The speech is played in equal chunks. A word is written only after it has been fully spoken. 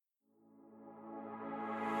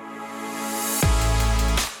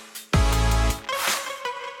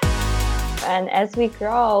And as we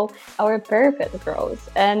grow, our purpose grows,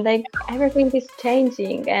 and like everything is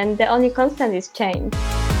changing, and the only constant is change.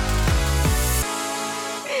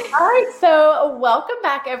 All right, so welcome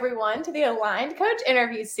back, everyone, to the Aligned Coach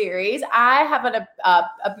interview series. I have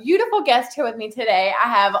a beautiful guest here with me today. I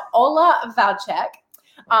have Ola Walczyk.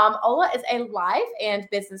 Ola is a life and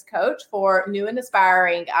business coach for new and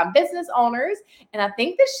aspiring business owners. And I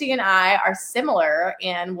think that she and I are similar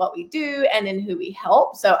in what we do and in who we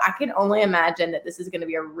help. So I can only imagine that this is going to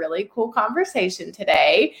be a really cool conversation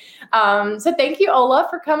today. So thank you, Ola,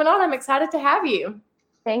 for coming on. I'm excited to have you.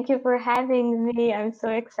 Thank you for having me. I'm so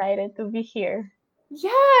excited to be here.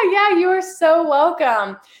 Yeah, you are so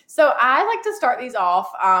welcome. So I like to start these off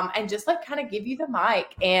and just like kind of give you the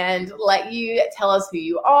mic and let you tell us who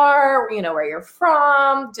you are, where you're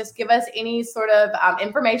from, just give us any sort of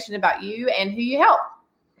information about you and who you help.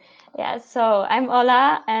 Yeah, so I'm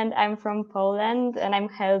Ola and I'm from Poland, and I'm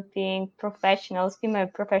helping female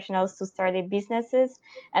professionals to start their businesses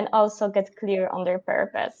and also get clear on their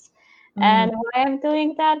purpose. And why I'm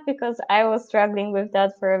doing that? Because I was struggling with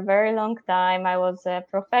that for a very long time. I was a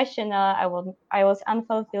professional. I was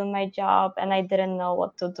unfulfilled in my job, and I didn't know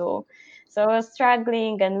what to do. So I was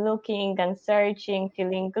struggling and looking and searching,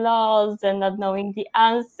 feeling lost and not knowing the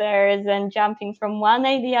answers and jumping from one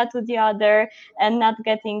idea to the other and not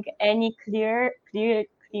getting any clearer.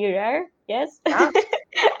 Yes.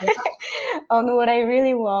 On what I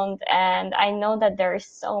really want. And I know that there are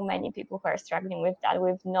so many people who are struggling with that,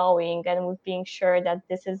 with knowing and with being sure that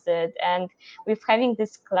this is it, and with having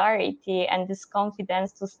this clarity and this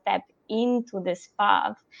confidence to step into this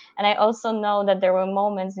path. And I also know that there were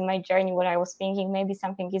moments in my journey where I was thinking maybe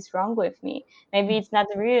something is wrong with me, maybe it's not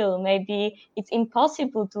real, maybe it's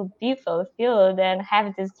impossible to be fulfilled and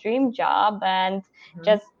have this dream job and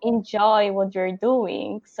just enjoy what you're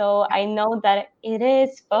doing. So I know that it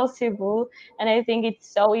is possible, and I think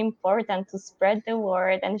it's so important to spread the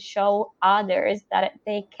word and show others that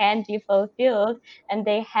they can be fulfilled and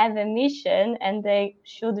they have a mission, and they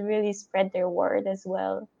should really spread their word as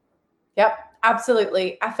well. Yep,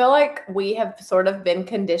 absolutely. I feel like we have sort of been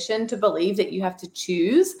conditioned to believe that you have to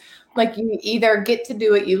choose. Like you either get to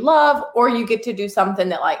do what you love or you get to do something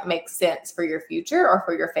that like makes sense for your future or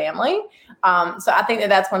for your family. So I think that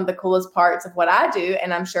that's one of the coolest parts of what I do.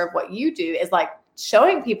 And I'm sure of what you do is like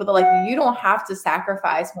showing people that like you don't have to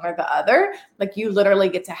sacrifice one or the other. Like you literally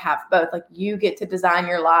get to have both. Like you get to design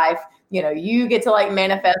your life. You get to like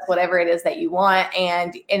manifest whatever it is that you want.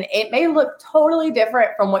 And it may look totally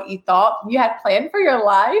different from what you thought you had planned for your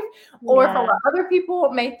life, or from what other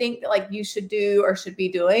people may think that like you should do or should be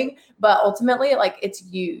doing. But ultimately, like it's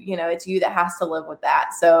it's you that has to live with that.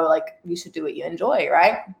 So like you should do what you enjoy,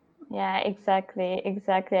 right? Yeah, exactly.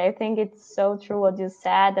 I think it's so true what you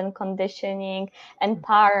said, and conditioning and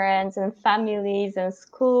parents and families and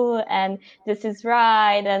school and this is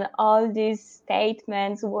right and all these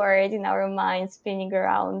statements, words in our minds spinning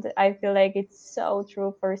around. I feel like it's so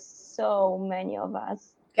true for so many of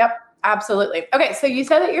us. Yep, absolutely. Okay, so you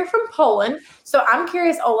said that you're from Poland. So I'm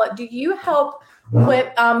curious, Ola, do you help with,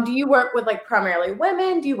 do you work with like primarily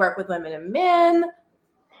women? Do you work with women and men?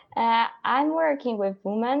 I'm working with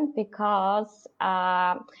women because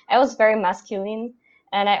I was very masculine,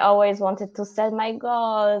 and I always wanted to set my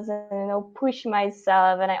goals and push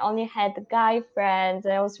myself. And I only had guy friends,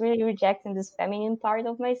 and I was really rejecting this feminine part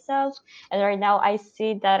of myself. And right now I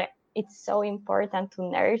see that it's so important to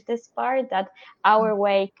nourish this part, that our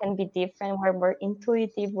way can be different. We're more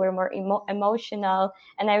intuitive, we're more emotional,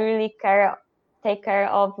 and I really take care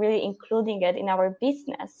of really including it in our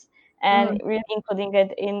business, and really including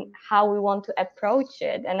it in how we want to approach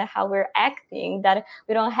it and how we're acting, that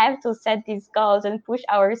we don't have to set these goals and push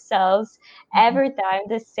ourselves every time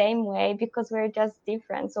the same way, because we're just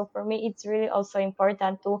different. So for me, it's really also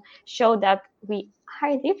important to show that we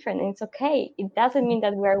are different. It's okay. It doesn't mean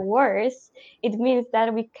that we're worse. It means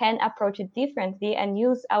that we can approach it differently and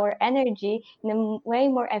use our energy in a way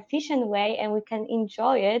more efficient way, and we can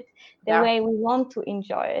enjoy it the way we want to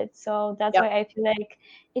enjoy it. So that's why I feel like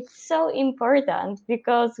it's so important,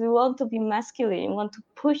 because we want to be masculine, we want to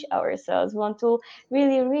push ourselves, we want to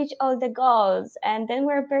really reach all the goals, and then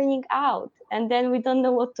we're burning out, and then we don't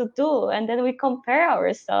know what to do, and then we compare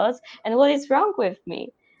ourselves and what is wrong with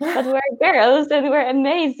me. But we're girls and we're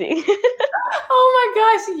amazing. Oh my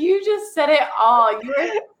gosh, you just said it all. You're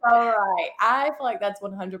so right. I feel like that's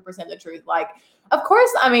 100% the truth. Like, of course,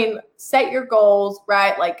 I mean, set your goals,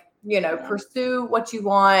 right? Like, pursue what you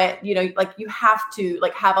want, like you have to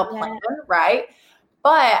like have a plan, right?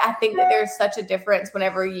 But I think that there's such a difference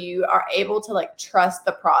whenever you are able to like trust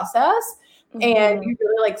the process, and Mm-hmm. you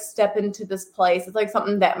really like step into this place. It's like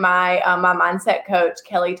something that my mindset coach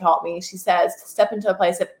Kelly taught me. She says to step into a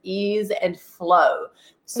place of ease and flow.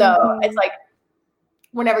 So it's Mm-hmm. like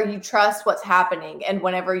whenever you trust what's happening and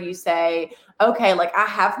whenever you say, okay, like I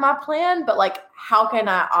have my plan, but like how can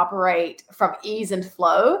I operate from ease and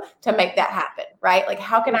flow to make that happen, right? Like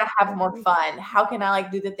how can I have more fun? How can I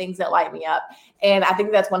like do the things that light me up? And I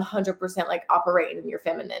think that's 100% like operating in your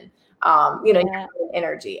feminine, you know, your Yeah. feminine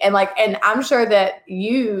energy. And like, and I'm sure that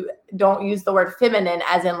you don't use the word feminine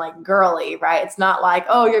as in like girly, right? It's not like,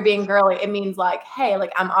 oh, you're being girly. It means like, hey,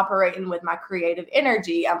 like I'm operating with my creative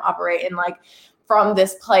energy. I'm operating like from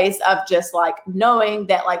this place of just like knowing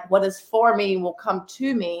that like what is for me will come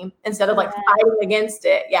to me instead of like Yeah. fighting against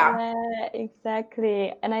it. Yeah. Yeah,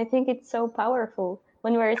 exactly. And I think it's so powerful.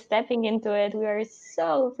 When we're stepping into it, we are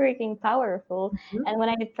so freaking powerful. Mhm. And when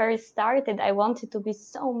I first started, I wanted to be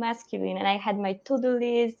so masculine and I had my to-do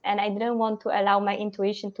list and I didn't want to allow my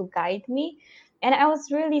intuition to guide me. And I was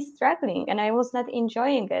really struggling and I was not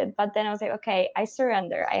enjoying it. But then I was like, okay, I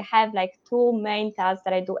surrender. I have like two main tasks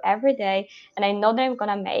that I do every day and I know that I'm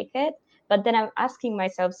gonna make it. But then I'm asking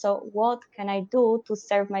myself, so what can I do to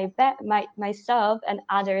serve myself and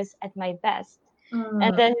others at my best?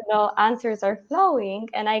 And Mm, then answers are flowing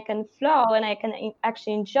and I can flow and I can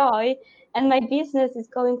actually enjoy, and my business is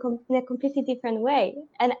going in a completely different way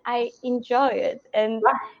and I enjoy it. And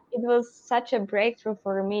it was such a breakthrough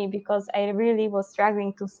for me because I really was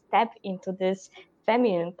struggling to step into this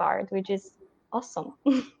feminine part, which is awesome.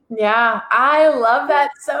 yeah, I love that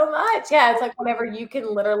so much. Yeah, it's like whenever you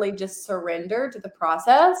can literally just surrender to the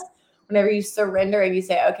process, whenever you surrender and you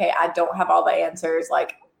say, okay, I don't have all the answers,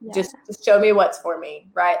 like Yeah. just show me what's for me,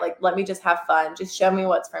 right? Like let me just have fun. Just show me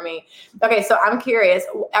what's for me. Okay, so I'm curious,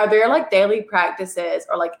 are there like daily practices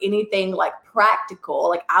or like anything like practical?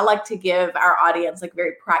 Like I like to give our audience like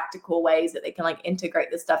very practical ways that they can like integrate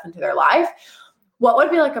this stuff into their life. What would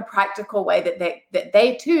be like a practical way that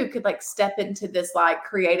they too could like step into this like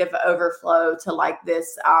creative overflow to like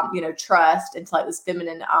this you know, trust into like this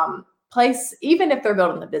feminine place, even if they're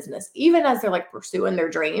building a business, even as they're like pursuing their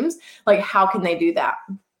dreams, like how can they do that?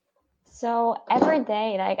 So every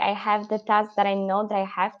day, like I have the tasks that I know that I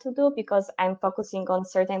have to do because I'm focusing on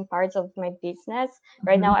certain parts of my business.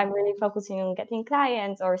 Right now, Mhm. I'm really focusing on getting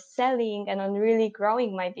clients or selling and on really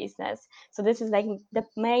growing my business. So this is like the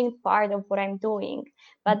main part of what I'm doing.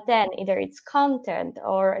 But then either it's content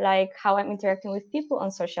or like how I'm interacting with people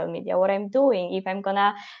on social media, what I'm doing, if I'm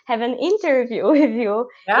gonna have an interview with you,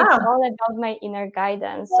 it's Yeah. all about my inner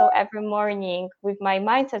guidance. So every morning with my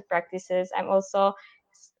mindset practices, I'm also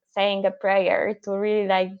saying a prayer to really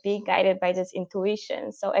like be guided by this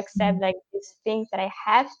intuition. So accept like these things that I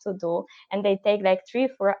have to do and they take like 3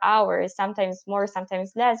 4 hours, sometimes more,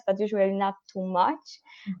 sometimes less, but usually not too much.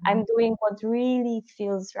 I'm Mhm. doing what really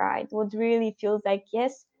feels right, what really feels like,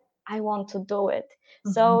 yes, I want to do it.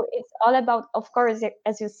 Mhm. So it's all about, of course,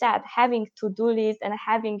 as you said, having to-do lists and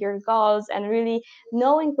having your goals and really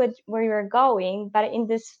knowing where you're going, but in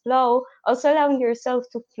this flow, also allowing yourself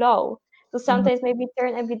to flow, to Mhm. sometimes maybe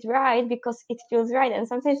turn a bit right because it feels right. And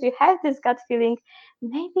sometimes we have this gut feeling,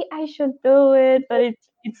 maybe I should do it, but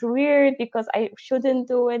it's weird because I shouldn't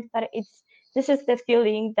do it. But this is the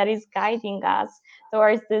feeling that is guiding us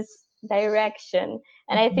towards this direction.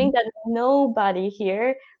 And I Mhm. think that nobody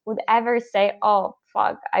here would ever say, oh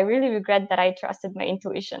fuck, I really regret that I trusted my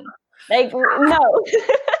intuition. Like no.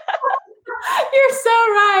 You're so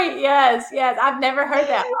right. Yes, yes. I've never heard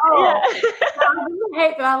that. Yeah. Oh, I really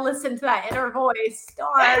hate that I listened to that inner voice.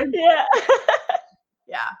 Darn. Yeah.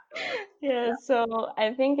 Yeah. Yeah, so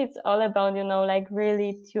I think it's all about, like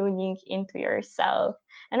really tuning into yourself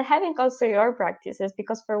and having also your practices,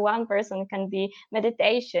 because for one person it can be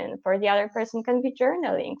meditation, for the other person can be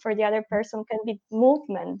journaling, for the other person can be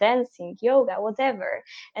movement, dancing, yoga, whatever.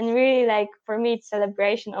 And really like for me it's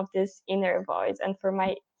celebration of this inner voice and for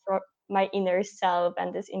my inner self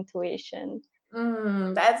and this intuition.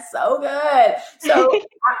 That's so good. So,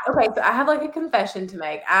 okay, so I have like a confession to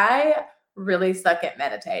make. I really suck at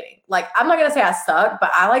meditating. Like, I'm not gonna say I suck,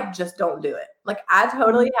 but I like just don't do it. Like, I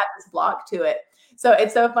totally have this block to it. So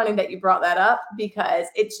it's so funny that you brought that up because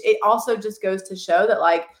it also just goes to show that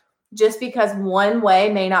like just because one way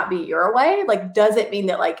may not be your way, like doesn't mean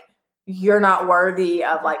that like you're not worthy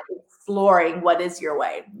of like exploring what is your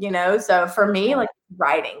way, you know? So for me, like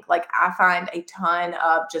writing, like I find a ton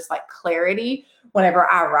of just like clarity whenever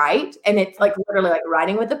I write. And it's like literally like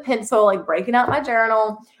writing with a pencil, like breaking out my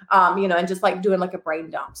journal, you know, and just like doing like a brain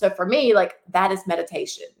dump. So for me, like that is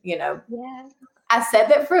meditation, you know. Yeah. I said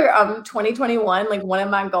that for 2021, like one of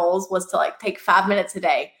my goals was to like take 5 minutes a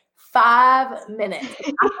day. 5 minutes.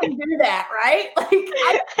 I can do that, right? Like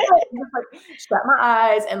I can just like shut my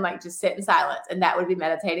eyes and like just sit in silence, and that would be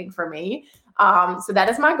meditating for me. So that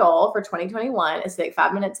is my goal for 2021 is to take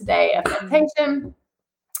 5 minutes a day of meditation.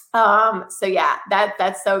 So yeah,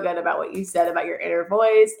 that's so good about what you said about your inner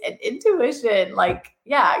voice and intuition. Like,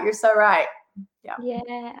 yeah, you're so right. Yeah.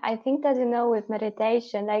 Yeah, I think that, with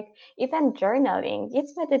meditation, like even journaling,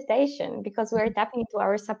 it's meditation because we're tapping into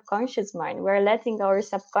our subconscious mind. We're letting our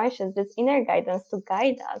subconscious, this inner guidance, to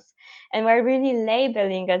guide us. And we're really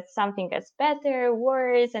labeling it something as better,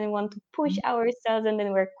 worse, and we want to push ourselves. And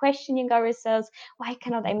then we're questioning ourselves. Why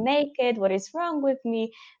cannot I make it? What is wrong with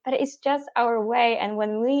me? But it's just our way. And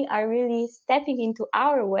when we are really stepping into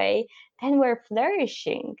our way, then we're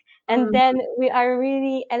flourishing. And then we are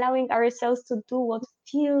really allowing ourselves to do what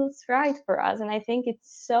feels right for us. And I think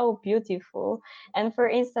it's so beautiful. And for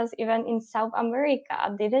instance, even in South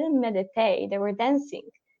America, they didn't meditate, they were dancing.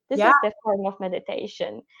 This Yeah. is the form of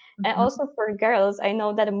meditation. And also for girls, I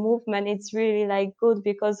know that a movement is really like good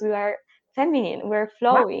because we are feminine, we're Yeah.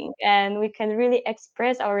 flowing, and we can really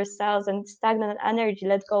express ourselves and stagnant energy,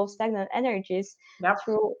 let go of stagnant energies Yep.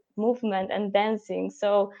 through movement and dancing.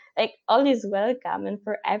 So like all is welcome, and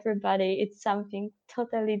for everybody it's something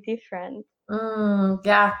totally different.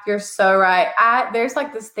 Yeah, you're so right. There's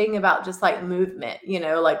like this thing about just like movement,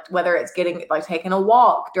 like whether it's getting like taking a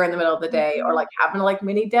walk during the middle of the day or like having a like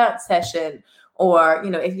mini dance session, or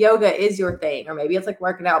if yoga is your thing, or maybe it's like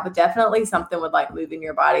working out, but definitely something with like moving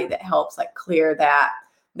your body that helps like clear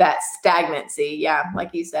that stagnancy. Yeah,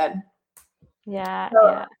 like you said.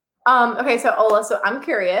 Yeah. Okay, so Ola, so I'm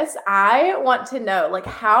curious. I want to know, like,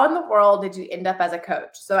 how in the world did you end up as a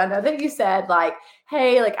coach? So I know that you said, like,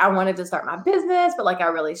 hey, like, I wanted to start my business, but like, I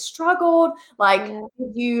really struggled. Like,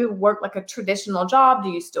 did you work like a traditional job?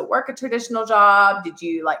 Do you still work a traditional job? Did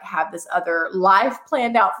you like have this other life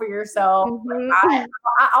planned out for yourself? Like,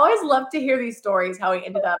 I always love to hear these stories, how we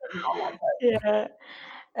ended up in an online coach. Yeah.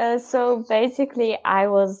 So basically, I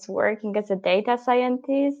was working as a data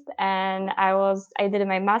scientist, and I did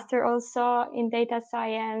my master also in data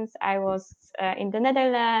science. I was in the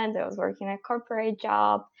Netherlands. I was working a corporate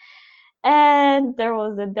job, and there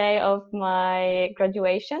was the day of my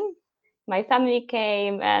graduation. My family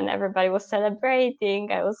came, and everybody was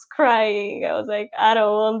celebrating. I was crying. I was like, I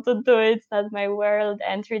don't want to do it. It's not my world.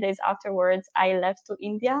 And 3 days afterwards, I left to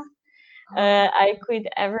India. I quit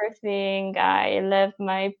everything. I left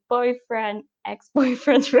my boyfriend,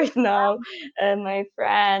 ex-boyfriend right now, my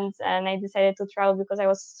friends, and I decided to travel because I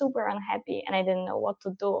was super unhappy and I didn't know what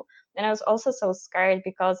to do. And I was also so scared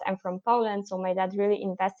because I'm from Poland, so my dad really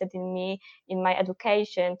invested in me, in my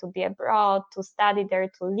education, to be abroad, to study there,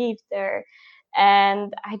 to live there.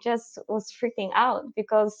 And I just was freaking out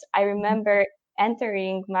because I remember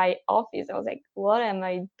entering my office, I was like, what am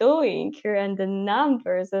I doing here? And the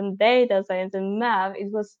numbers and data science and math, it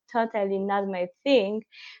was totally not my thing.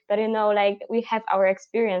 But like we have our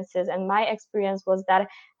experiences, and my experience was that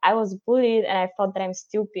I was bullied and I thought that I'm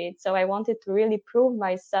stupid. So I wanted to really prove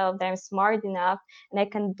myself that I'm smart enough and I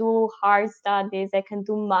can do hard studies, I can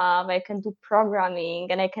do math, I can do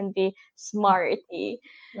programming, and I can be smarty.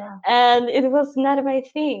 Yeah. And it was not my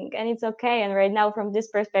thing, and it's okay. And right now, from this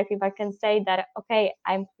perspective, I can say that okay,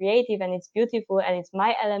 I'm creative and it's beautiful and it's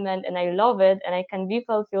my element and I love it, and I can be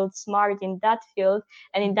fulfilled smart in that field.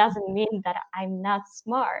 And it doesn't mean that I'm not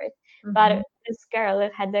smart. But this girl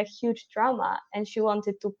had a huge trauma, and she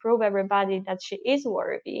wanted to prove everybody that she is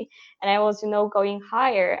worthy. And I was going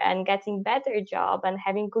higher and getting better job and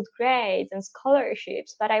having good grades and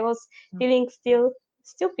scholarships, but I was feeling still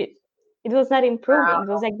stupid. It was not improving. It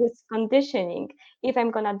was like this conditioning. If I'm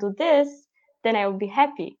gonna do this, then I will be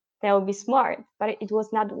happy, then I will be smart. But it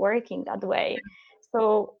was not working that way.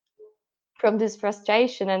 So from this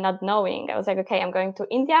frustration and not knowing, I was like, okay, I'm going to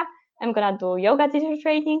India, I'm gonna do yoga teacher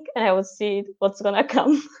training, and I will see what's gonna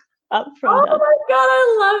come up from Oh that. my God,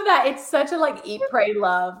 I love that. It's such a like eat, pray,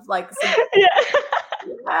 love. Like, Yeah.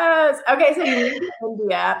 yes. Okay, so you move to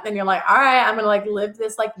India and you're like, all right, I'm gonna like live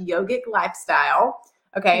this like yogic lifestyle.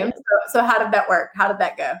 Okay. Yeah. So how did that work? How did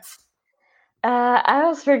that go? I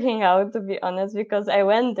was freaking out, to be honest, because I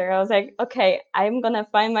went there. I was like, okay, I'm gonna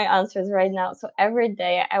find my answers right now. So every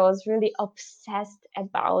day I was really obsessed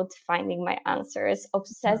about finding my answers,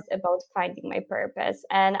 obsessed about finding my purpose.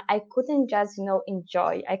 And I couldn't just,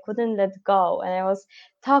 enjoy. I couldn't let go. And I was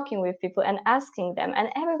talking with people and asking them. And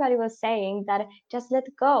everybody was saying that just let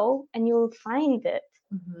go and you'll find it.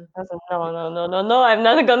 I was like, no, I'm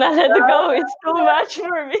not gonna let go. It's too much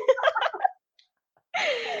for me.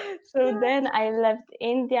 So then I left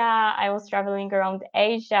India. I was traveling around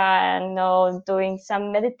Asia and doing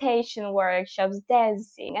some meditation workshops,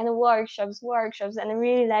 dancing and workshops, and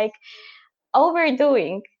really like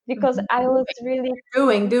overdoing because I was really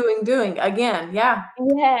Doing again. Yeah.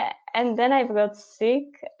 yeah. And then I got sick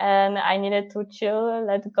and I needed to chill,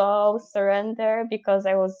 let go, surrender because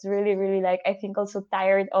I was really, really like I think also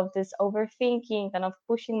tired of this overthinking and of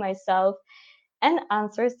pushing myself, and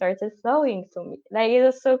answers started flowing to me. Like it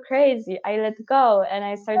was so crazy. I let go and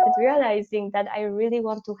I started realizing that I really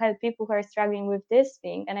want to help people who are struggling with this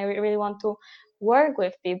thing, and I really want to work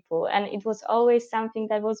with people. And it was always something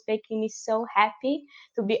that was making me so happy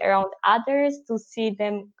to be around others, to see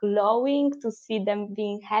them glowing, to see them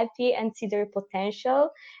being happy and see their potential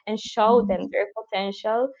and show them their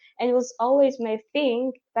potential. And it was always my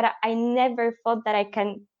thing, but I never thought that I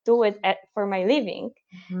can do it for my living.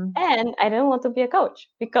 Mhm. And I didn't want to be a coach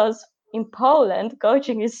because in Poland,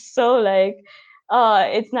 coaching is so like,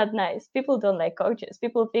 it's not nice. People don't like coaches.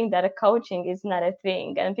 People think that a coaching is not a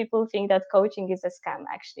thing, and people think that coaching is a scam,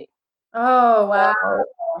 actually. Oh, wow.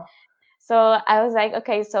 So, so I was like,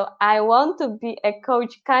 okay, so I want to be a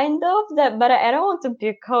coach, kind of that, but I don't want to be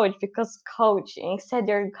a coach because coaching set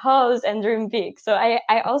your goals and dream big. So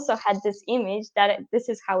I also had this image that this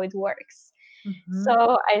is how it works. Mhm.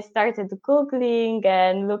 So I started Googling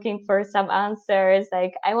and looking for some answers.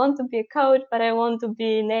 Like, I want to be a coach, but I want to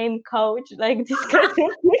be named coach, like this kind of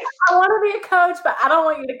thing. I want to be a coach, but I don't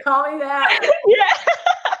want you to call me that. Yeah.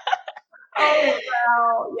 Oh,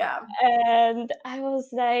 wow. Yeah. And I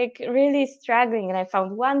was like really struggling, and I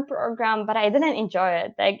found one program, but I didn't enjoy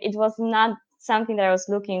it. Like, it was not something that I was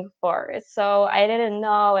looking for. So I didn't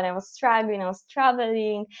know, and I was struggling, I was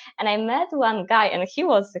traveling, and I met one guy, and he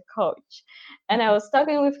was the coach. And I was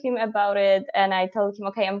talking with him about it, and I told him,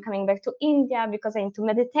 okay, I'm coming back to India because I need to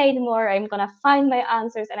meditate more. I'm gonna find my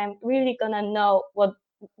answers, and I'm really gonna know what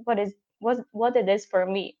it is for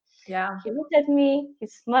me. Yeah. He looked at me, he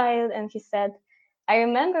smiled, and he said, I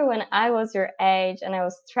remember when I was your age and I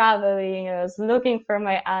was traveling and I was looking for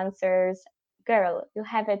my answers. Girl, you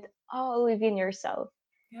have it all within yourself.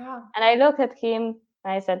 Yeah. And I looked at him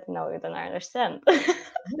and I said, no, you don't understand.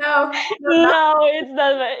 No, not. No, it's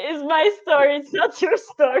not it's my story, it's not your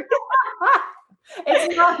story.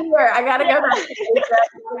 It's not here. I gotta go back to Asia.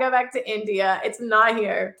 I gotta go back to India. It's not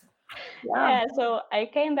here. Yeah. Yeah, so I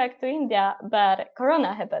came back to India, but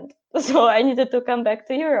Corona happened. So I needed to come back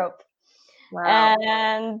to Europe. Wow.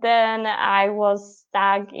 And then I was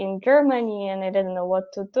stuck in Germany and I didn't know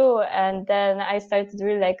what to do. And then I started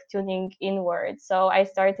really like tuning inward. So I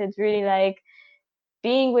started really like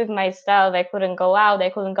being with myself. I couldn't go out. I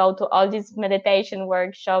couldn't go to all these meditation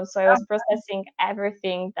workshops. So I was processing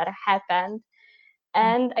everything that happened.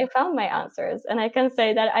 And I found my answers. And I can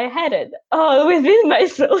say that I had it all within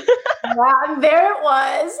myself. Wow. And there it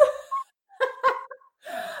was.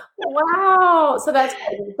 Wow. So that's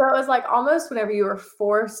crazy. So it was like almost whenever you were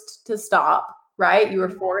forced to stop, right? You were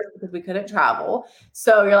forced because we couldn't travel.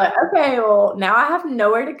 So you're like, okay, well, now I have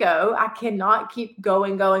nowhere to go. I cannot keep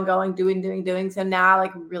going, doing. So now I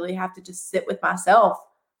like really have to just sit with myself.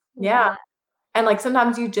 Yeah. And like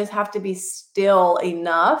sometimes you just have to be still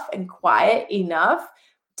enough and quiet enough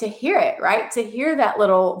to hear it, right? To hear that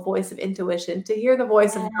little voice of intuition, to hear the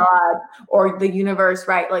voice of God or the universe,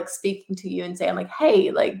 right? Like speaking to you and saying, like, hey,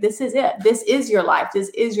 like this is it. This is your life. This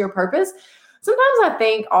is your purpose. Sometimes I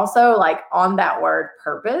think also like on that word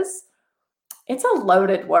purpose, it's a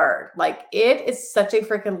loaded word. Like it is such a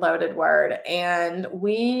freaking loaded word. And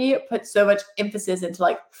we put so much emphasis into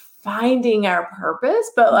like finding our purpose,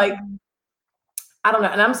 but like I don't know.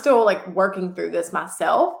 And I'm still like working through this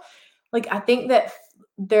myself. Like, I think that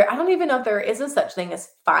I don't even know if there is a such thing as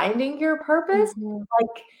finding your purpose.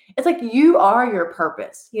 Like, it's like you are your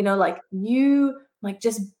purpose, like you, like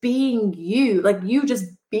just being you, like you just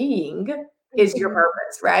being is your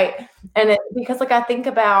purpose, right? And because like I think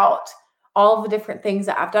about all the different things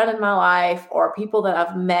that I've done in my life or people that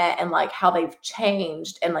I've met and like how they've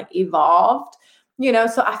changed and like evolved,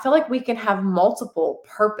 so I feel like we can have multiple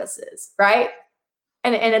purposes, right?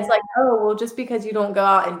 And it's like, oh, well, just because you don't go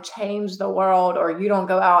out and change the world or you don't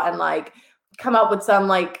go out and like come up with some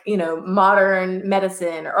like, modern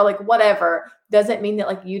medicine or like whatever, doesn't mean that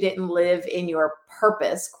like you didn't live in your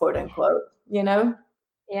purpose, quote unquote,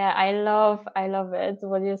 Yeah, I love it,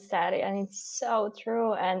 what you said, and it's so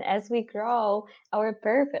true. And as we grow, our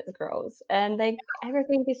purpose grows, and like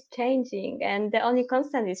everything is changing, and the only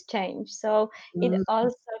constant is change. So it Mm,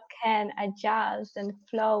 also can adjust and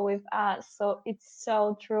flow with us. So it's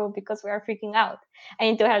so true because we are freaking out. I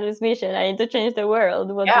need to have this mission. I need to change the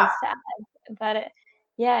world. What yeah. you said, but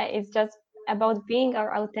yeah, it's just about being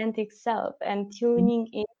our authentic self and tuning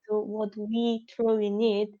into what we truly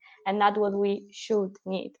need and not what we should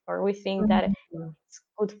need or we think that Mhm. it's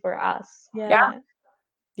good for us. Yeah. Yeah.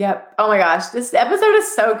 Yep. Oh my gosh. This episode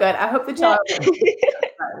is so good. I hope that y'all Yeah.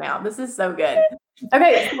 are right now. This is so good.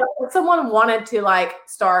 Okay. So if someone wanted to like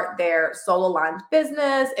start their soul aligned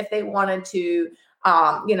business, if they wanted to,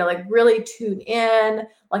 like really tune in,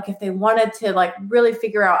 like if they wanted to like really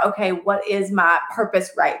figure out, okay, what is my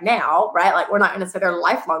purpose right now? Right. Like we're not going to say their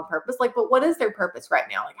lifelong purpose, like, but what is their purpose right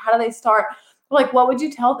now? Like, how do they start? Like, what would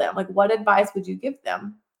you tell them? Like, what advice would you give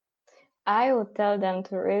them? I would tell them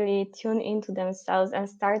to really tune into themselves and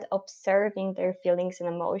start observing their feelings and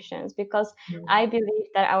emotions because I believe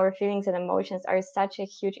that our feelings and emotions are such a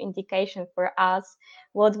huge indication for us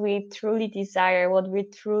what we truly desire, what we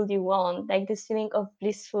truly want, like this feeling of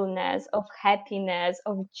blissfulness, of happiness,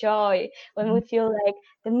 of joy, when we feel like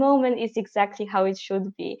the moment is exactly how it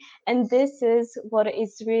should be. And this is what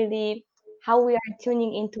is really how we are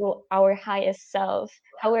tuning into our highest self,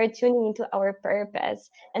 how we are tuning into our purpose.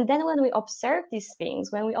 And then when we observe these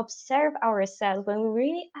things, when we observe ourselves, when we're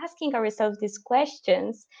really asking ourselves these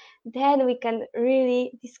questions, then we can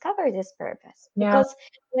really discover this purpose. Yeah. Because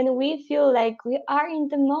when we feel like we are in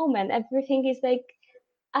the moment, everything is like,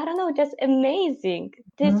 I don't know, just amazing.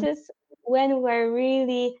 This Mhm. is when we're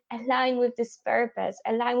really aligned with this purpose,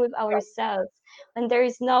 aligned with ourselves. When there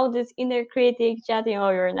is no this inner critic chatting,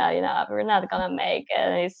 oh, you're not enough, you're not gonna make it,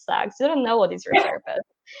 and it sucks. You don't know what is your purpose.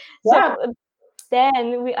 So Yeah.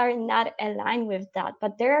 then we are not aligned with that.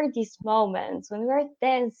 But there are these moments when we are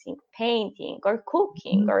dancing, painting, or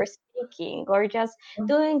cooking, or speaking, or just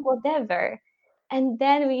doing whatever, and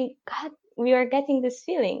then we are getting this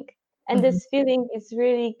feeling, and Mhm. this feeling is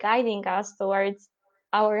really guiding us towards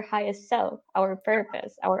our highest self, our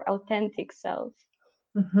purpose, our authentic self.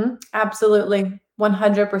 Absolutely.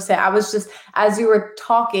 100%. I was just, as you were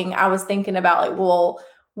talking, I was thinking about like, well,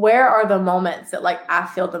 where are the moments that like I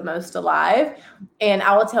feel the most alive? And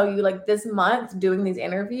I will tell you, like this month doing these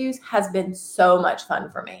interviews has been so much fun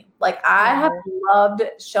for me. Like I have Wow. loved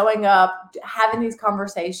showing up, having these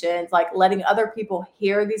conversations, like letting other people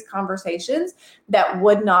hear these conversations that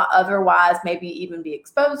would not otherwise maybe even be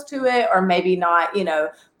exposed to it, or maybe not,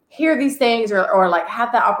 hear these things, or like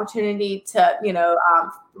have that opportunity to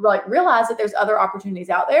like realize that there's other opportunities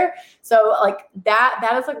out there. So like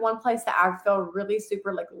that is like one place that I feel really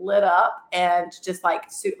super like lit up and just like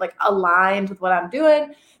like aligned with what I'm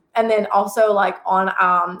doing. And then also like on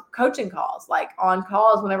coaching calls, like on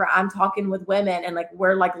calls whenever I'm talking with women and like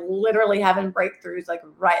we're like literally having breakthroughs like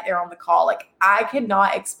right there on the call, like I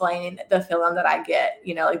cannot explain the feeling that I get,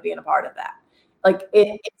 like being a part of that. Like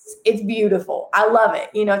it's beautiful. I love it.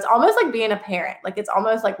 It's almost like being a parent. Like it's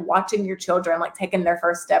almost like watching your children like taking their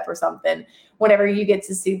first step or something. Whenever you get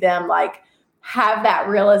to see them like have that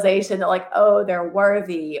realization that like, oh, they're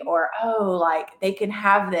worthy, or oh, like they can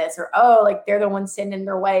have this, or oh, like they're the ones sending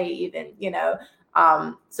their way even.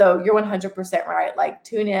 So you're 100% right. Like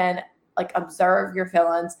tune in, like observe your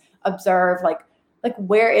feelings, observe like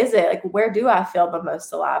where is it? Like where do I feel the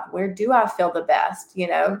most alive? Where do I feel the best?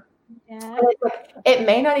 Yeah. And it's like, it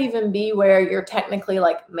may not even be where you're technically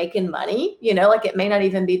like making money, like it may not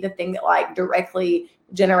even be the thing that like directly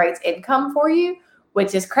generates income for you,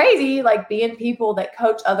 which is crazy, like being people that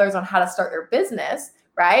coach others on how to start their business,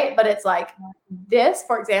 right? But it's like this,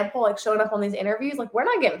 for example, like showing up on these interviews, like we're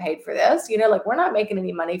not getting paid for this, like we're not making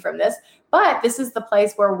any money from this, but this is the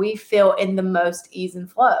place where we feel in the most ease and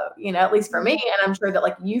flow, at least for me. And I'm sure that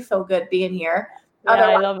like you feel good being here. Yeah, I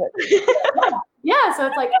Otherwise, love it. yeah. So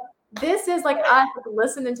it's like, this is like us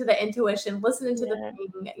listening to the intuition, listening to the Yeah.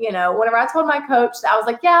 thing. Whenever I told my coach, I was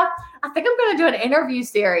like, yeah, I think I'm going to do an interview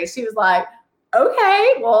series. She was like,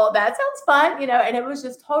 okay, well, that sounds fun, and it was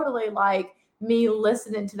just totally like me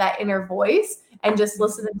listening to that inner voice and just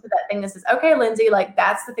listening to that thing that says, okay, Lindsay, like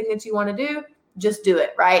that's the thing that you want to do. Just do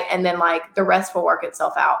it. Right. And then like the rest will work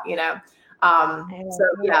itself out. I So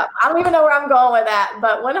love it. yeah, I don't even know where I'm going with that,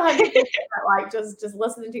 but 100% like just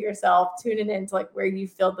listening to yourself, tuning into like where you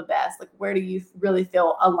feel the best, like where do you really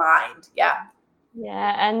feel aligned? Yeah.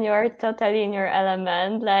 Yeah, and you're totally in your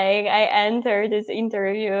element. Like I entered this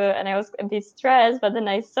interview and I was a bit stressed, but then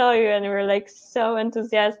I saw you and you were like so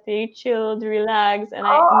enthusiastic, chilled, relaxed, and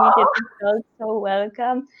I Oh, immediately felt so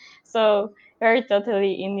welcome. So you're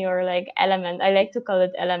totally in your like element. I like to call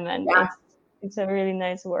it element. yeah. It's a really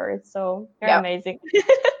nice word. So you're Yep. amazing.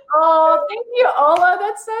 Oh, thank you, Ola.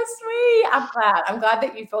 That's so sweet. I'm glad. I'm glad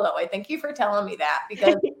that you feel that way. Thank you for telling me that,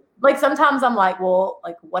 because like sometimes I'm like, well,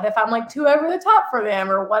 like what if I'm like too over the top for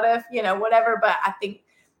them, or what if, whatever. But I think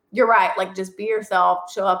you're right. Like just be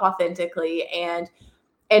yourself, show up authentically, and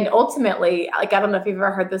And ultimately, like, I don't know if you've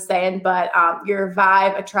ever heard this saying, but your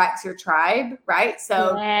vibe attracts your tribe, right?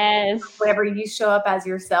 So Yes. whenever you show up as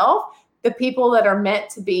yourself, the people that are meant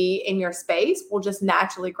to be in your space will just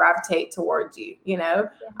naturally gravitate towards you, you know?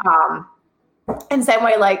 And same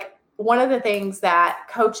way, like, one of the things that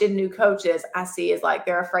coaching new coaches I see is like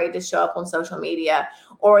they're afraid to show up on social media,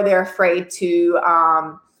 or they're afraid to,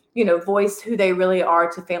 voice who they really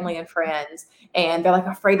are to family and friends. And they're like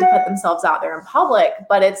afraid to put themselves out there in public.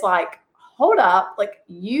 But it's like, hold up, like,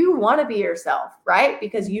 you want to be yourself, right?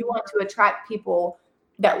 Because you want to attract people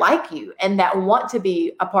that like you and that want to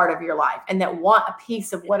be a part of your life and that want a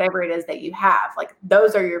piece of whatever it is that you have. Like,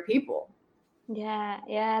 those are your people. Yeah,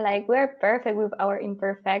 like we're perfect with our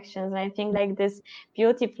imperfections. And I think like this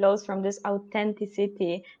beauty flows from this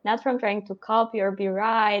authenticity, not from trying to copy or be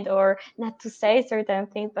right or not to say certain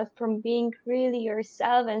things, but from being really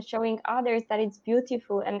yourself and showing others that it's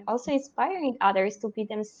beautiful and also inspiring others to be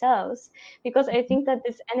themselves. Because I think that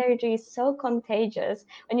this energy is so contagious.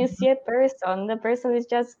 When you see a person, the person is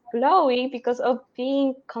just glowing because of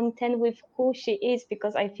being content with who she is.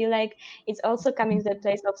 Because I feel like it's also coming to the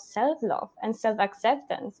place of self-love and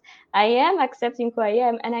self-acceptance. I am accepting who I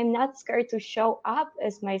am, and I'm not scared to show up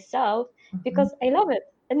as myself because I love it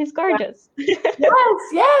and it's gorgeous. Yes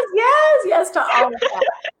to all of that.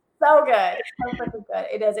 So good. So freaking good.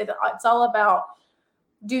 It is. It's all about,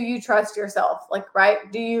 do you trust yourself? Like,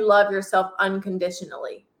 right? Do you love yourself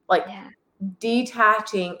unconditionally? Like, Yeah.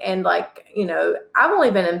 detaching. And like, I've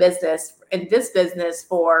only been in this business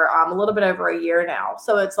for a little bit over a year now.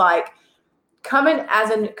 So it's like, come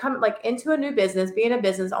like into a new business, being a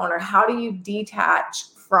business owner, how do you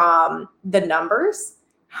detach from the numbers?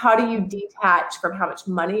 How do you detach from how much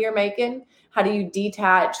money you're making? How do you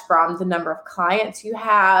detach from the number of clients you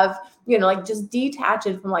have? Like, just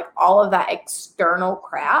detaching from like all of that external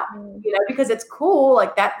crap, because it's cool.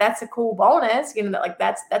 Like that's a cool bonus, that like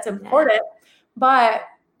that's important. But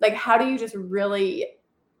like, how do you just really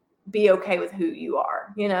be okay with who you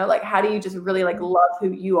are? Like, how do you just really like love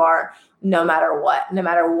who you are, no matter what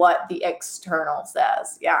the external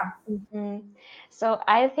says? Yeah. So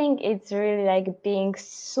I think it's really like being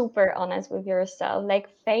super honest with yourself, like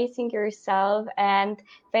facing yourself and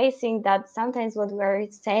facing that sometimes what we're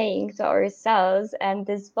saying to ourselves and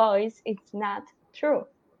this voice, it's not true.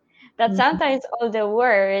 That sometimes all the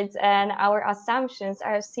words and our assumptions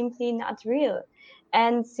are simply not real.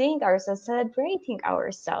 And seeing ourselves, celebrating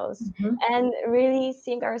ourselves, and really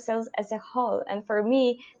seeing ourselves as a whole. And for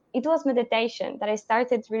me, it was meditation that I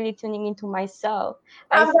started really tuning into myself.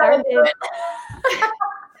 I I'm gonna do started it.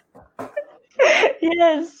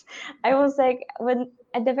 yes, I was like, when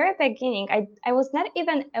at the very beginning, I was not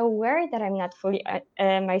even aware that I'm not fully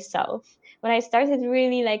myself. When I started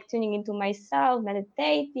really like tuning into myself,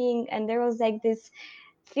 meditating, and there was like this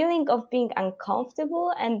feeling of being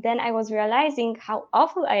uncomfortable, and then I was realizing how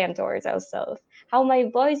awful I am towards ourselves, how my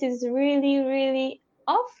voice is really, really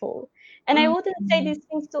awful, and I wouldn't say these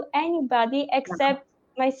things to anybody except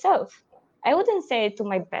myself. I wouldn't say it to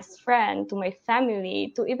my best friend, to my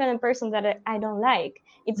family, to even a person that I don't like.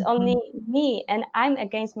 It's only me, and I'm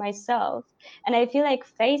against myself. And I feel like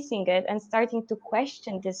facing it and starting to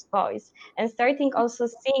question this voice and starting also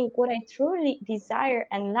seeing what I truly desire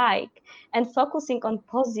and like and focusing on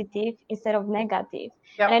positive instead of negative.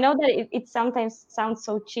 And I Yep. know that it sometimes sounds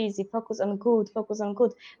so cheesy, focus on good, but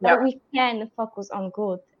Yep. we can focus on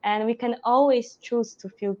good and we can always choose to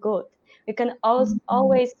feel good. We can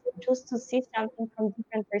always choose to see something from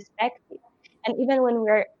different perspectives. And even when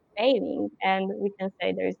we're failing, and we can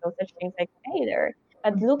say there is no such thing like failure,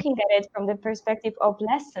 but looking at it from the perspective of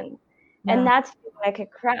lesson and Yeah. not feel like a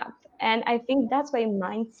crap. And I think that's why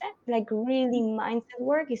mindset, like really mindset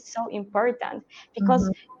work is so important because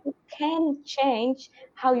Mhm. you can change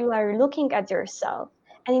how you are looking at yourself.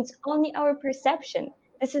 And it's only our perception.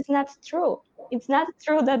 This is not true. It's not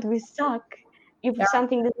true that we suck if Yeah.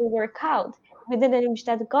 something doesn't work out. We didn't reach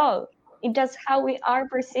that goal. It's just how we are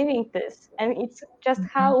perceiving this. And it's just Mhm.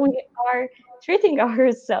 how we are treating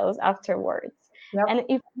ourselves afterwards. Yep. And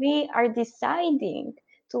if we are deciding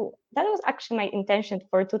to, that was actually my intention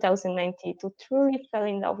for 2019 to truly fall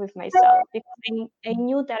in love with myself because I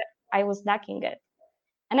knew that I was lacking it.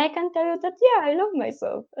 And I can tell you that, yeah, I love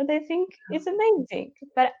myself and I think it's amazing.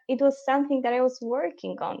 But it was something that I was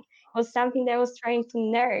working on, it was something that I was trying to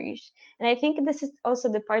nourish. And I think this is also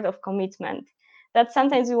the part of commitment that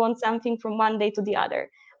sometimes we want something from one day to the other.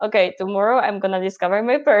 Okay, tomorrow I'm going to discover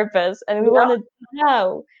my purpose and we Yep. want it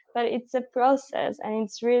now. But it's a process and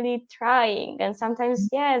it's really trying. And sometimes,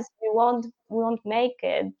 yes, we won't make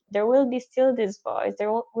it. There will be still this voice.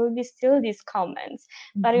 There will be still these comments.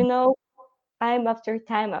 But Mhm. time after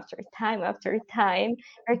time after time after time,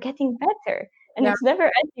 we're getting better. And Yeah. it's never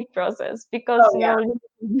ending process because, Oh yeah.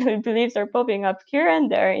 beliefs are popping up here and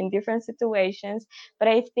there in different situations. But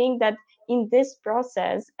I think that in this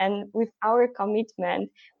process and with our commitment,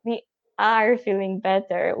 we are feeling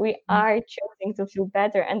better. We are choosing to feel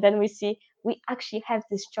better. And then we see we actually have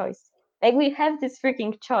this choice. Like we have this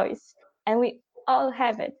freaking choice and we all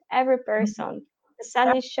have it, every person. The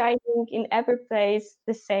sun is shining in every place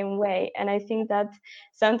the same way. And I think that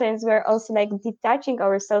sometimes we're also like detaching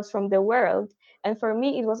ourselves from the world. And for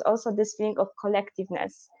me, it was also this feeling of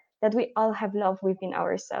collectiveness, that we all have love within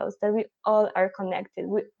ourselves, that we all are connected,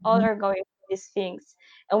 we all Mhm. are going through these things,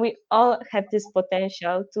 and we all have this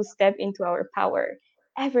potential to step into our power.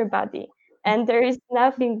 Everybody. And there is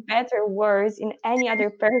nothing better, worse in any other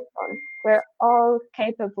person. We're all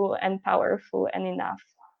capable and powerful and enough.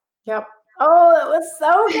 Yep. Oh, that was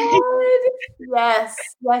so good. Yes.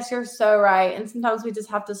 Yes, you're so right. And sometimes we just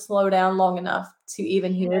have to slow down long enough to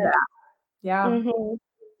even hear that. Yeah. Hmm.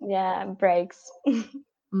 Yeah, breaks.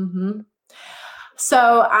 Hmm.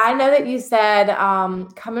 So I know that you said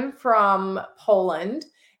coming from Poland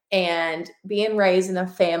and being raised in a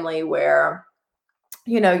family where,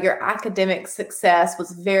 your academic success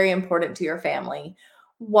was very important to your family.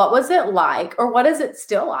 What was it like, or what is it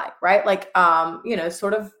still like, right? Like,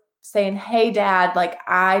 sort of saying, hey, dad, like,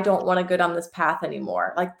 I don't want to go down this path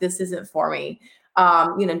anymore. Like, this isn't for me.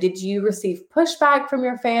 Did you receive pushback from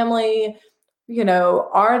your family?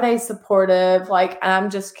 Are they supportive? Like, I'm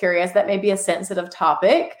just curious. That may be a sensitive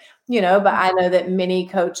topic, but I know that many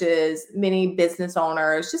coaches, many business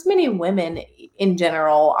owners, just many women in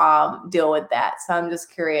general deal with that. So I'm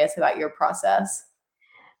just curious about your process.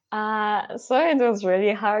 So it was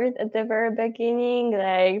really hard at the very beginning.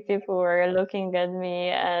 Like people were looking at me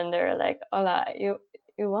and they're like, "Ola, you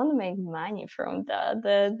want to make money from that?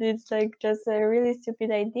 That it's like just a really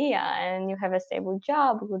stupid idea, and you have a stable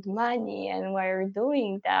job, good money, and why are you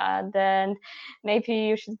doing that? Then maybe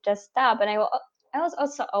you should just stop." And I was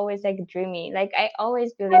also always like dreamy. Like I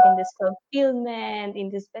always believe in this fulfillment,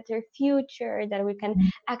 in this better future that we can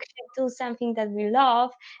actually do something that we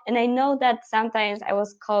love. And I know that sometimes I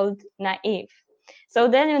was called naive. So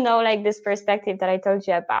then, like this perspective that I told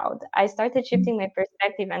you about, I started shifting my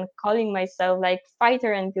perspective and calling myself like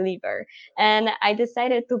fighter and believer. And I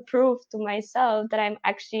decided to prove to myself that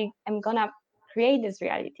I'm gonna create this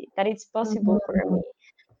reality, that it's possible for me.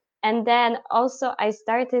 And then also I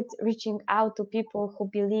started reaching out to people who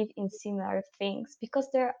believe in similar things, because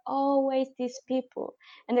there are always these people,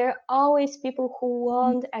 and there are always people who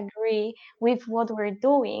won't agree with what we're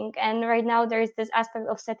doing. And right now there is this aspect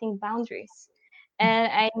of setting boundaries.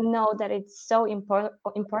 And I know that it's so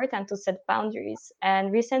important to set boundaries.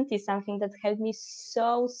 And recently, something that helped me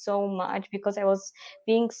so, so much, because I was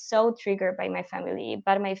being so triggered by my family,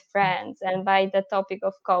 by my friends, and by the topic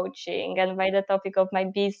of coaching and by the topic of my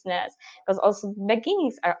business. Because also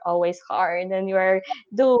beginnings are always hard, and you are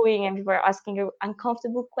doing and people are asking you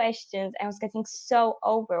uncomfortable questions. I was getting so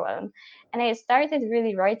overwhelmed. And I started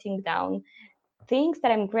really writing down things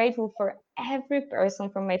that I'm grateful for every person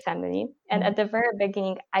from my family. And at the very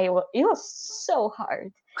beginning, it was so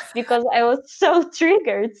hard because I was so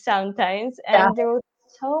triggered sometimes, Yeah. and there was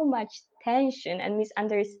so much tension and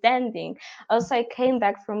misunderstanding. Also, I came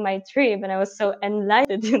back from my trip and I was so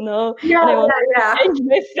enlightened, Yeah. and I wanted to Yeah. change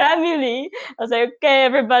my family. I was like, okay,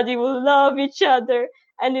 everybody will love each other.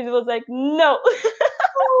 And it was like, no.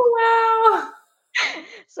 Oh, wow.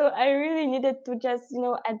 So I really needed to just,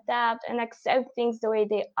 adapt and accept things the way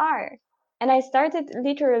they are. And I started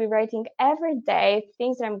literally writing every day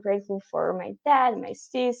things that I'm grateful for: my dad, my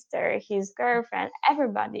sister, his girlfriend,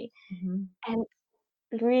 everybody. Mhm. And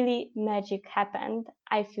really magic happened.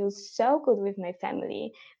 I feel so good with my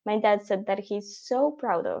family. My dad said that he's so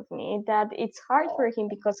proud of me, that it's hard for him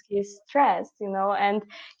because he's stressed, and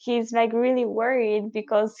he's like really worried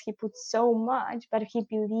because he puts so much, but he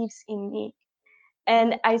believes in me.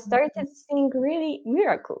 And I started seeing really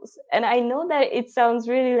miracles. And I know that it sounds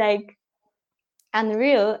really like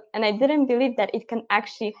unreal, and I didn't believe that it can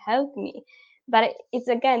actually help me. But it's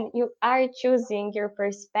again, you are choosing your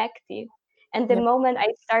perspective. And the Yeah. moment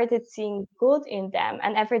I started seeing good in them,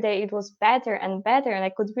 and every day it was better and better, and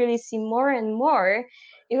I could really see more and more,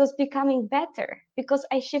 it was becoming better because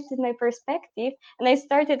I shifted my perspective and I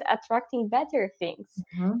started attracting better things.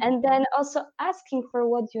 Mhm. And then also asking for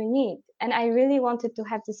what you need. And I really wanted to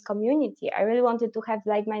have this community. I really wanted to have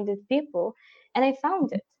like minded people, and I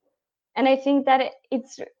found it. And I think that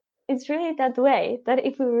it's really that way, that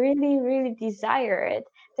if we really really desire it,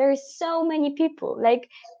 there's so many people. Like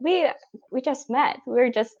we just met, we're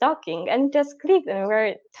just talking and just clicked, and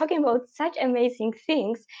we're talking about such amazing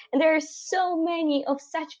things. And there are so many of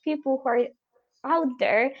such people who are out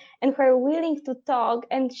there and who are willing to talk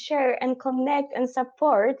and share and connect and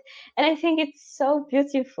support. And I think it's so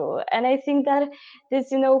beautiful. And I think that this,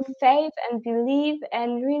 faith and belief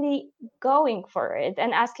and really going for it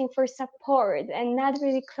and asking for support and not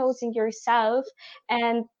really closing yourself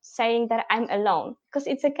and saying that I'm alone. Because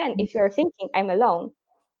it's again, if you're thinking I'm alone,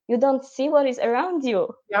 you don't see what is around you.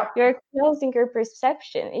 Yep. You're closing your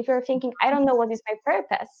perception. If you're thinking, I don't know what is my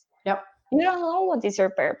purpose. Yep. You don't know what is your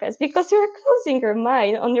purpose because you're closing your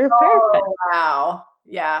mind on your purpose. Wow.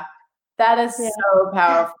 Yeah. That is so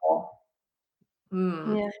powerful.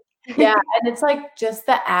 Yeah. Yeah. And it's like just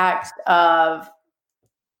the act of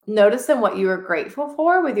noticing what you were grateful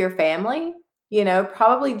for with your family,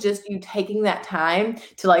 probably just you taking that time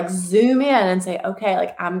to like zoom in and say, okay,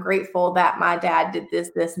 like I'm grateful that my dad did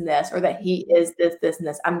this, this, and this, or that he is this, this, and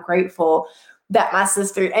this. I'm grateful that my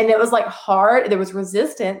sister, and it was like hard. There was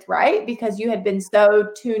resistance, right? Because you had been so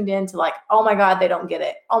tuned into like, oh my God, they don't get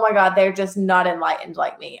it. Oh my God, they're just not enlightened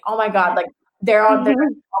like me. Oh my God, like they're on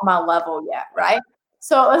my level yet, right?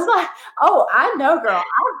 So it was like, oh, I know, girl,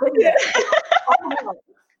 I've been there.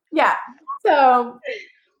 Yeah. So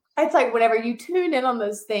it's like whenever you tune in on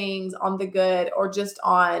those things, on the good, or just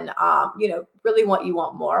on, really what you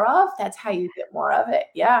want more of, that's how you get more of it.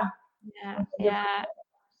 Yeah. Yeah.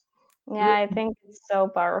 Yeah, I think it's so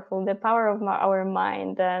powerful, the power of our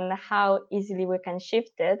mind and how easily we can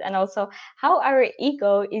shift it, and also how our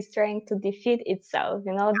ego is trying to defeat itself,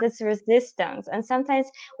 this resistance. And sometimes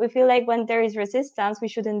we feel like when there is resistance, we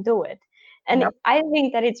shouldn't do it. And I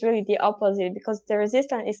think that it's really the opposite, because the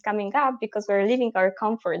resistance is coming up because we're leaving our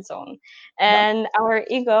comfort zone, and our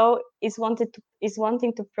ego is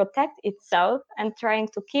wanting to protect itself and trying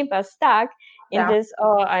to keep us stuck in this,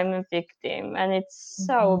 oh, I'm a victim, and it's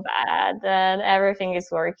so bad and everything is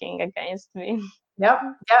working against me. Yep.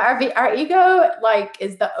 Yeah. Our ego like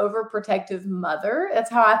is the overprotective mother. That's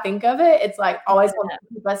how I think of it. It's like always wants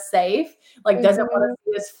to keep us safe. Like doesn't want to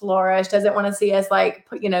see us flourish. Doesn't want to see us like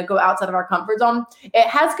go outside of our comfort zone. It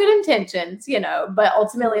has good intentions, but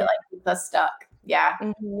ultimately like keeps us stuck. Yeah.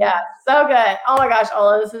 Yeah. So good. Oh my gosh. All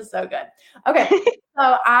of this is so good. Okay.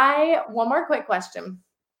 So one more quick question.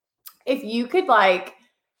 If you could like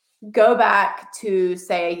go back to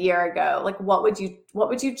say a year ago, like what would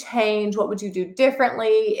you change? What would you do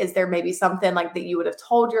differently? Is there maybe something like that you would have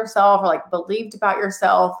told yourself or like believed about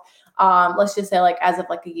yourself? Let's just say like as of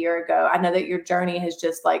like a year ago. I know that your journey has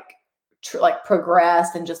just like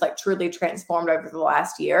progressed and just like truly transformed over the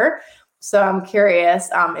last year. So I'm curious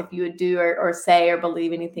if you would do or say or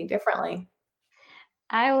believe anything differently.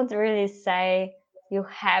 I would really say you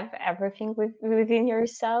have everything within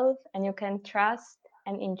yourself, and you can trust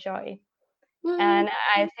and enjoy. And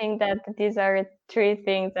I think that these are 3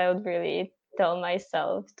 things I would really tell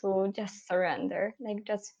myself: to just surrender, like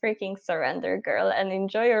just freaking surrender, girl, and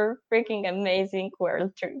enjoy your freaking amazing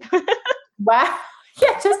world trip. Wow.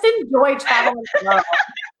 Yeah, just enjoy traveling.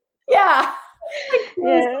 Yeah.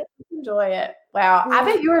 Yeah. Enjoy it. Wow. I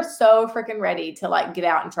bet you are so freaking ready to like get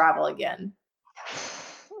out and travel again.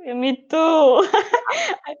 Me too.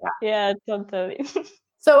 Yeah, totally.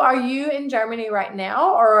 So are you in Germany right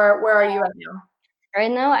now, or where are you right now?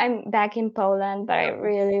 Right now I'm back in Poland, but I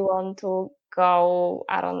really want to go,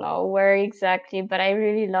 I don't know where exactly, but I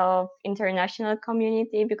really love international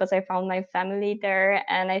community because I found my family there.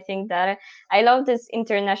 And I think that I love this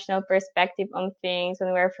international perspective on things.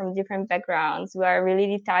 When we're from different backgrounds, we are really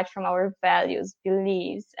detached from our values,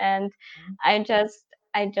 beliefs. And I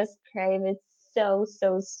just crave it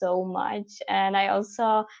so much. And I'm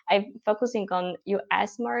focusing on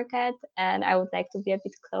US market, and I would like to be a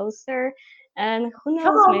bit closer. And who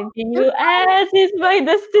knows, maybe US is my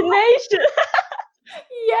destination.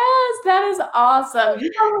 Yes, that is awesome. You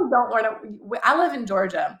probably don't want to. I live in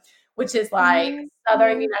Georgia, which is like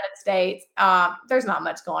southern United States. There's not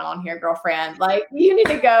much going on here, girlfriend. Like you need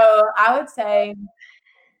to go. I would say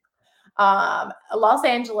Los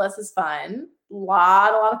Angeles is fun. A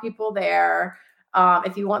lot of people there.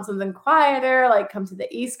 If you want something quieter, like come to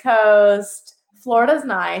the East Coast. Florida's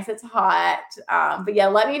nice. It's hot. But yeah,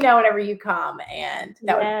 let me know whenever you come, and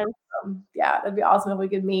that would be awesome. Yeah, that'd be awesome if we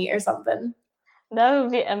could meet or something. That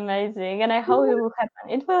would be amazing. And I hope it will happen.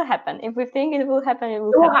 It will happen. If we think it will happen, it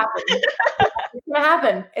will happen. It's gonna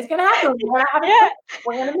happen. It's gonna happen. We're gonna have it.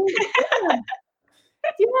 We're gonna meet.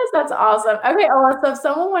 Yes. That's awesome. Okay, Ola, so if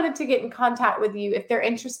someone wanted to get in contact with you, if they're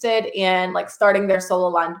interested in like starting their solo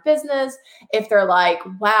line business, if they're like,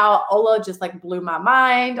 wow, Ola just like blew my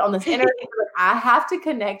mind on this interview, I have to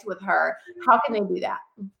connect with her. How can they do that?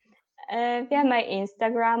 Via my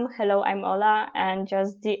Instagram, hello, I'm Ola, and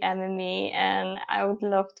just DM me, and I would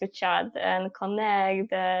love to chat and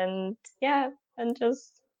connect, and yeah, and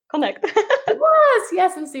just connect.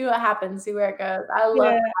 Yes, and see what happens, see where it goes. I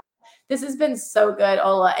love Yeah. This has been so good,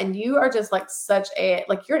 Ola. And you are just like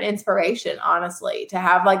you're an inspiration, honestly, to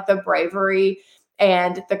have like the bravery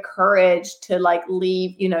and the courage to like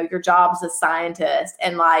leave, your job as a scientist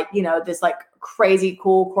and like, this like crazy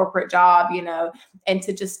cool corporate job, and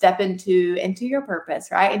to just step into your purpose,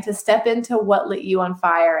 right? And to step into what lit you on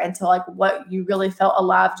fire and to like what you really felt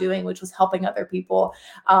alive doing, which was helping other people.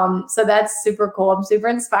 So that's super cool. I'm super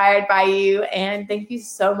inspired by you. And thank you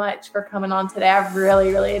so much for coming on today. I've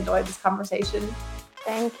really, really enjoyed this conversation.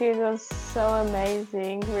 Thank you. It was so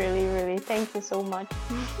amazing. Really, really. Thank you so much.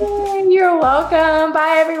 You're welcome.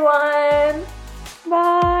 Bye, everyone.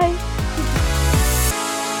 Bye.